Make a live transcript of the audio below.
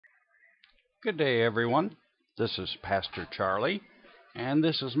Good day, everyone. This is Pastor Charlie, and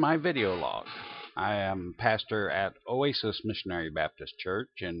this is my video log. I am pastor at Oasis Missionary Baptist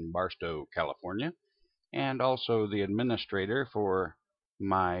Church in Barstow, California, and also the administrator for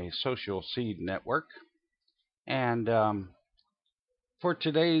my Social Seed Network. And for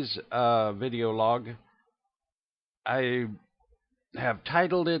today's video log, I have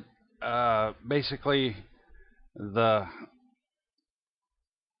titled it basically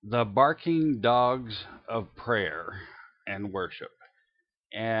the Barking Dogs of Prayer and Worship.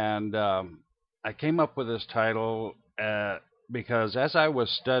 And I came up with this title because as I was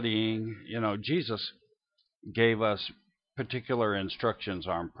studying, Jesus gave us particular instructions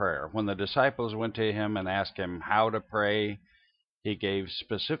on prayer. When the disciples went to him and asked him how to pray, he gave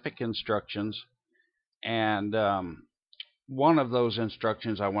specific instructions. And one of those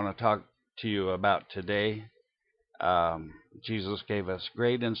instructions I want to talk to you about today. Jesus gave us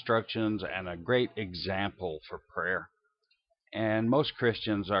great instructions and a great example for prayer. And most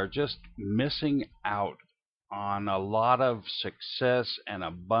Christians are just missing out on a lot of success and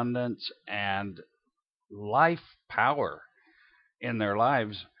abundance and life power in their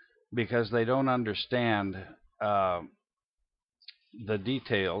lives because they don't understand the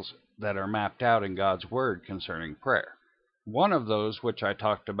details that are mapped out in God's Word concerning prayer. One of those, which I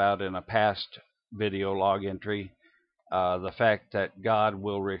talked about in a past video log entry, the fact that God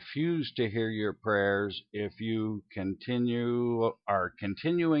will refuse to hear your prayers if you are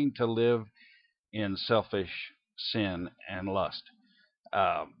continuing to live in selfish sin and lust.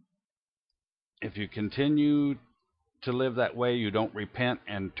 If you continue to live that way, you don't repent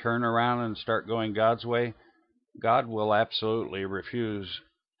and turn around and start going God's way, God will absolutely refuse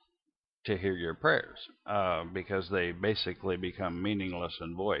to hear your prayers because they basically become meaningless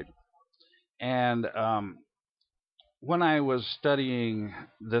and void. And when I was studying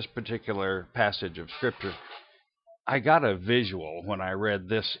this particular passage of Scripture, I got a visual when I read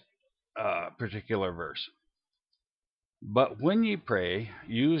this particular verse. But when ye pray,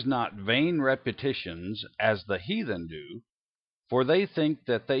 use not vain repetitions as the heathen do, for they think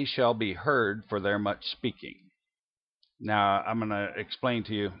that they shall be heard for their much speaking. Now, I'm going to explain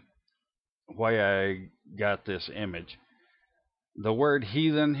to you why I got this image. The word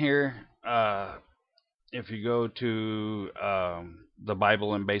heathen here, if you go to the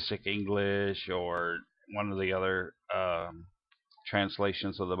Bible in Basic English or one of the other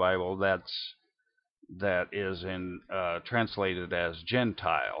translations of the Bible, that is translated as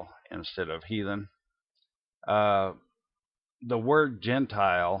Gentile instead of heathen. The word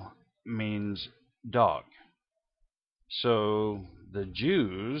Gentile means dog. So the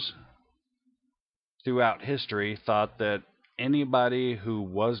Jews throughout history thought that anybody who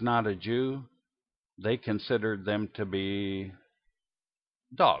was not a Jew, they considered them to be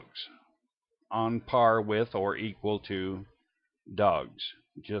dogs, on par with or equal to dogs,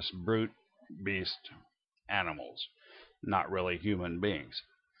 just brute beast animals, not really human beings.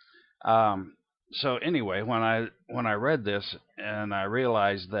 So anyway, when I read this and I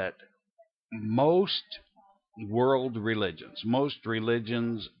realized that most religions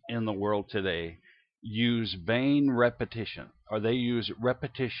in the world today use vain repetition, or they use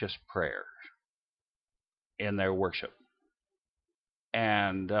repetitious prayer in their worship.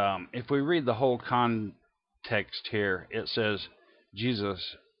 And if we read the whole context here, it says,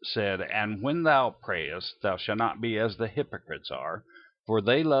 Jesus said, "And when thou prayest, thou shalt not be as the hypocrites are, for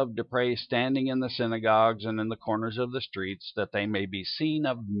they love to pray standing in the synagogues and in the corners of the streets, that they may be seen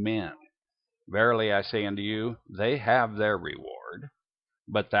of men. Verily I say unto you, they have their reward.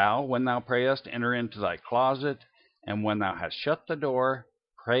 But thou, when thou prayest, enter into thy closet, and when thou hast shut the door,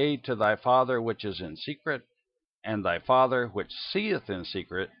 pray to thy Father which is in secret, and thy Father which seeth in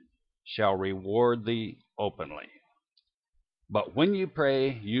secret shall reward thee openly. But when you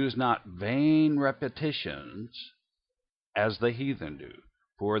pray, use not vain repetitions as the heathen do,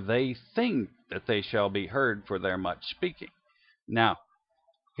 for they think that they shall be heard for their much speaking." Now,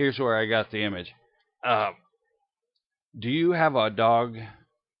 here's where I got the image. Do you have a dog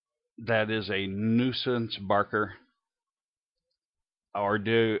that is a nuisance barker? Or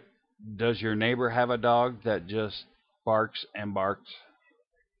does your neighbor have a dog that just barks and barks?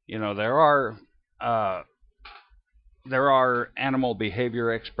 There are animal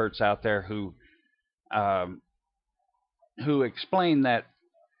behavior experts out there who explain that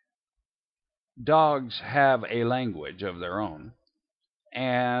dogs have a language of their own,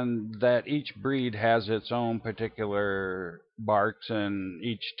 and that each breed has its own particular barks, and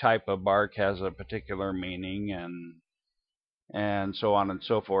each type of bark has a particular meaning, and so on and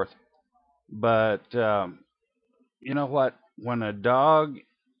so forth. But you know what? When a dog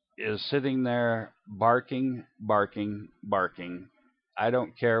is sitting there barking, barking, barking. I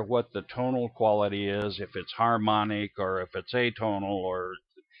don't care what the tonal quality is, if it's harmonic or if it's atonal, or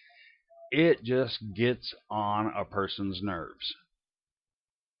it just gets on a person's nerves.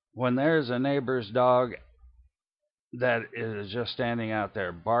 When there's a neighbor's dog that is just standing out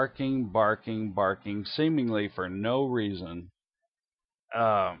there barking, barking, barking, seemingly for no reason,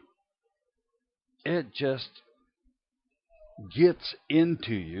 it just gets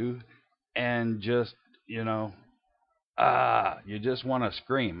into you, and just, you just want to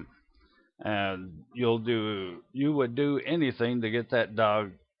scream. And you would do anything to get that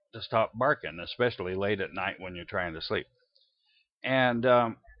dog to stop barking, especially late at night when you're trying to sleep. And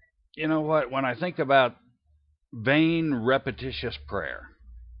you know what? When I think about vain, repetitious prayer,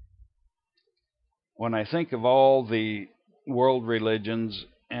 when I think of all the world religions,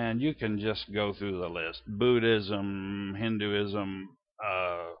 and you can just go through the list: Buddhism, Hinduism,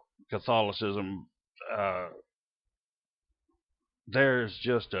 Catholicism, there's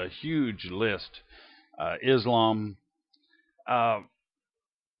just a huge list, Islam.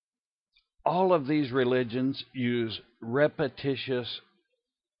 All of these religions use repetitious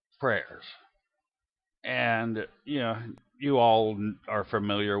prayers. And, you all are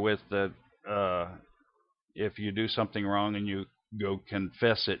familiar with that. If you do something wrong and you go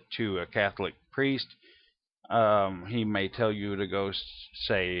confess it to a Catholic priest, he may tell you to go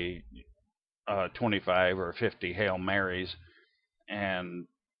say 25 or 50 Hail Marys, and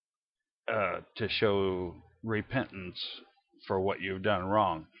to show repentance for what you've done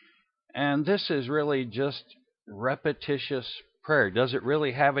wrong. And this is really just repetitious prayer. Does it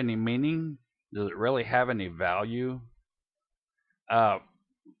really have any meaning? Does it really have any value?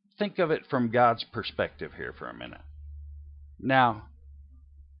 Think of it from God's perspective here for a minute. Now,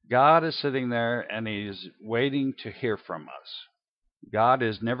 God is sitting there and He's waiting to hear from us. God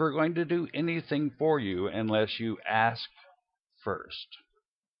is never going to do anything for you unless you ask first.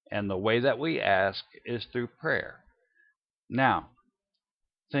 And the way that we ask is through prayer. Now,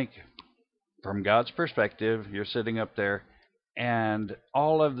 think from God's perspective. You're sitting up there, and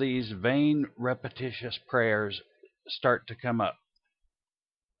all of these vain, repetitious prayers start to come up.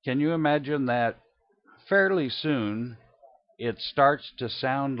 Can you imagine that fairly soon it starts to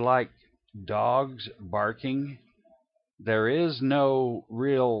sound like dogs barking? There is no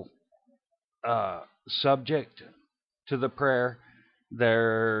real subject to the prayer.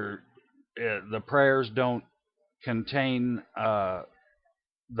 The prayers don't contain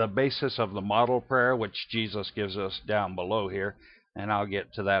the basis of the model prayer, which Jesus gives us down below here, and I'll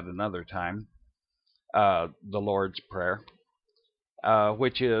get to that another time. The Lord's Prayer,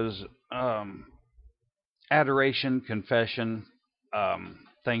 which is adoration, confession,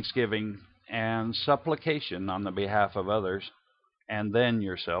 thanksgiving, and supplication on the behalf of others, and then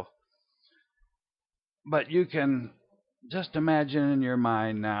yourself. But you can just imagine in your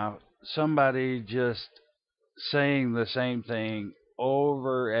mind now somebody just saying the same thing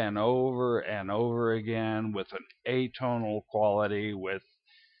over and over and over again with an atonal quality, with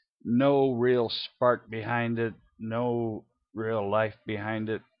no real spark behind it, no real life behind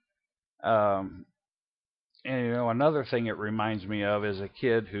it. And another thing it reminds me of is a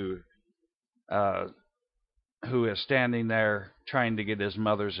kid who is standing there trying to get his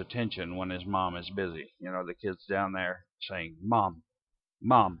mother's attention when his mom is busy. The kid's down there saying, "Mom,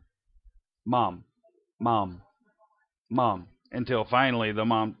 Mom, Mom, Mom, Mom," until finally the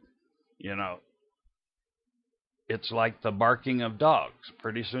mom, it's like the barking of dogs.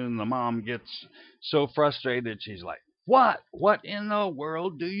 Pretty soon the mom gets so frustrated, she's like, "What? What in the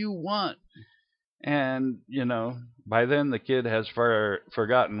world do you want?" And, by then the kid has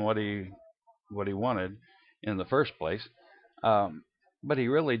forgotten what he wanted in the first place. But he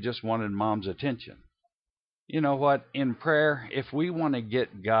really just wanted mom's attention. You know what? In prayer, if we want to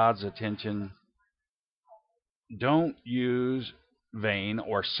get God's attention, don't use vain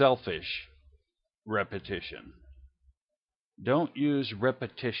or selfish repetition. Don't use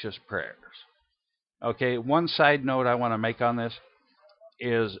repetitious prayers. Okay, one side note I want to make on this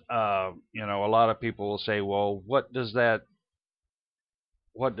is, a lot of people will say, "Well, what does that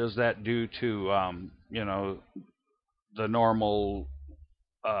do to, the normal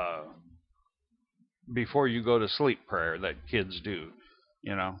before you go to sleep prayer that kids do?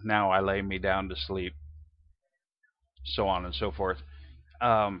 Now I lay me down to sleep," so on and so forth.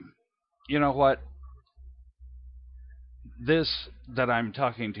 You know what? This that I'm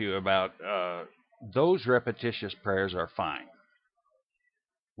talking to you about, those repetitious prayers are fine.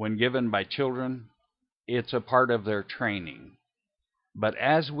 When given by children, it's a part of their training. But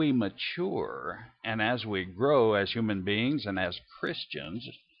as we mature and as we grow as human beings and as Christians,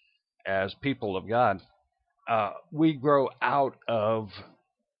 as people of God, we grow out of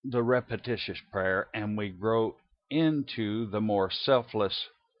the repetitious prayer and we grow into the more selfless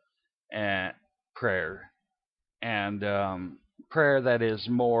prayer, and prayer that is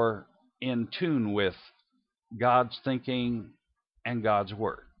more in tune with God's thinking and God's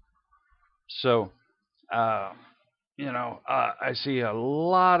word. So, I see a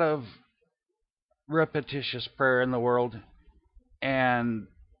lot of repetitious prayer in the world, and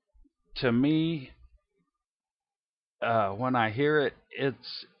to me, when I hear it,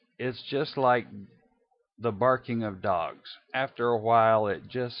 it's just like the barking of dogs. After a while, it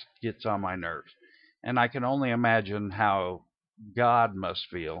just gets on my nerves, and I can only imagine how God must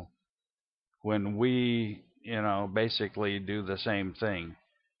feel when we, basically do the same thing.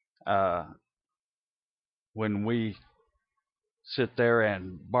 When we sit there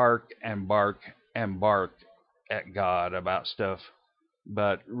and bark and bark and bark at God about stuff,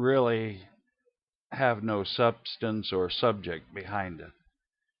 but really have no substance or subject behind it.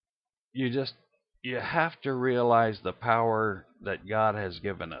 You have to realize the power that God has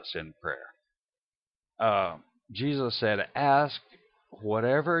given us in prayer. Jesus said, ask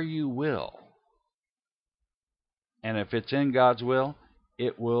whatever you will, and if it's in God's will,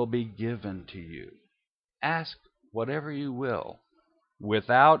 it will be given to you. Ask whatever you will,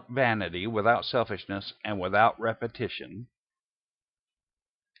 without vanity, without selfishness, and without repetition,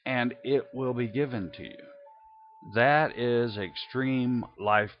 and it will be given to you. That is extreme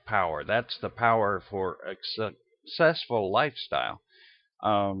life power. That's the power for a successful lifestyle,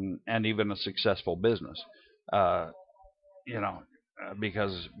 and even a successful business.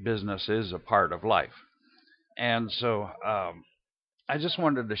 Because business is a part of life. And so I just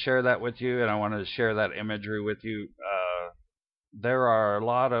wanted to share that with you, and I wanted to share that imagery with you. There are a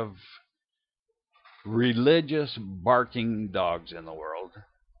lot of religious barking dogs in the world.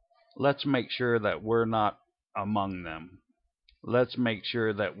 Let's make sure that we're not among them. Let's make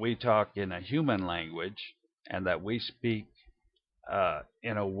sure that we talk in a human language and that we speak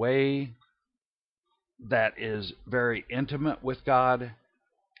in a way that is very intimate with God,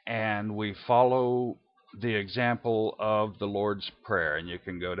 and we follow the example of the Lord's Prayer. And you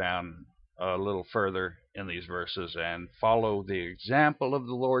can go down a little further in these verses and follow the example of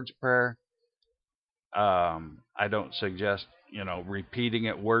the Lord's Prayer. I don't suggest, repeating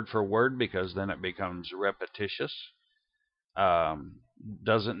it word for word, because then it becomes repetitious.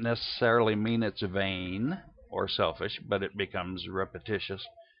 Doesn't necessarily mean it's vain or selfish, but it becomes repetitious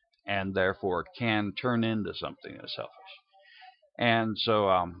and therefore can turn into something that's selfish. And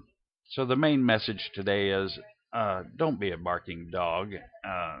so the main message today is, don't be a barking dog,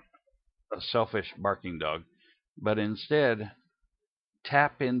 a selfish barking dog, but instead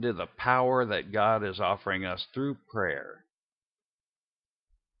tap into the power that God is offering us through prayer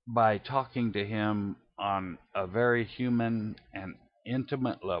by talking to Him on a very human and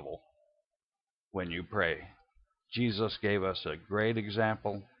intimate level when you pray. Jesus gave us a great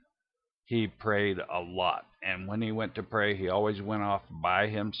example. He prayed a lot, and when he went to pray, he always went off by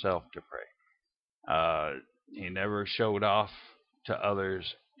himself to pray. He never showed off to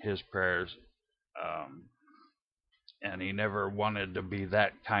others his prayers, and he never wanted to be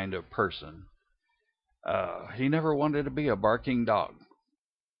that kind of person. He never wanted to be a barking dog,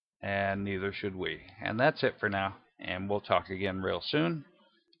 and neither should we. And that's it for now, and we'll talk again real soon.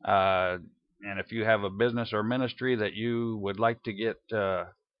 And if you have a business or ministry that you would like to get,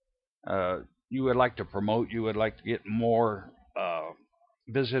 you would like to promote, you would like to get more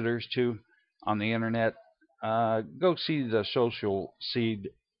visitors to on the internet, go see the Social Seed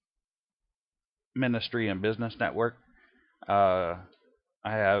Ministry and Business Network. I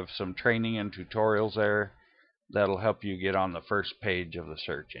have some training and tutorials there that'll help you get on the first page of the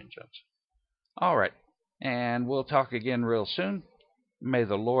search engines. All right, and we'll talk again real soon. May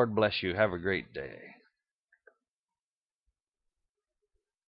the Lord bless you. Have a great day.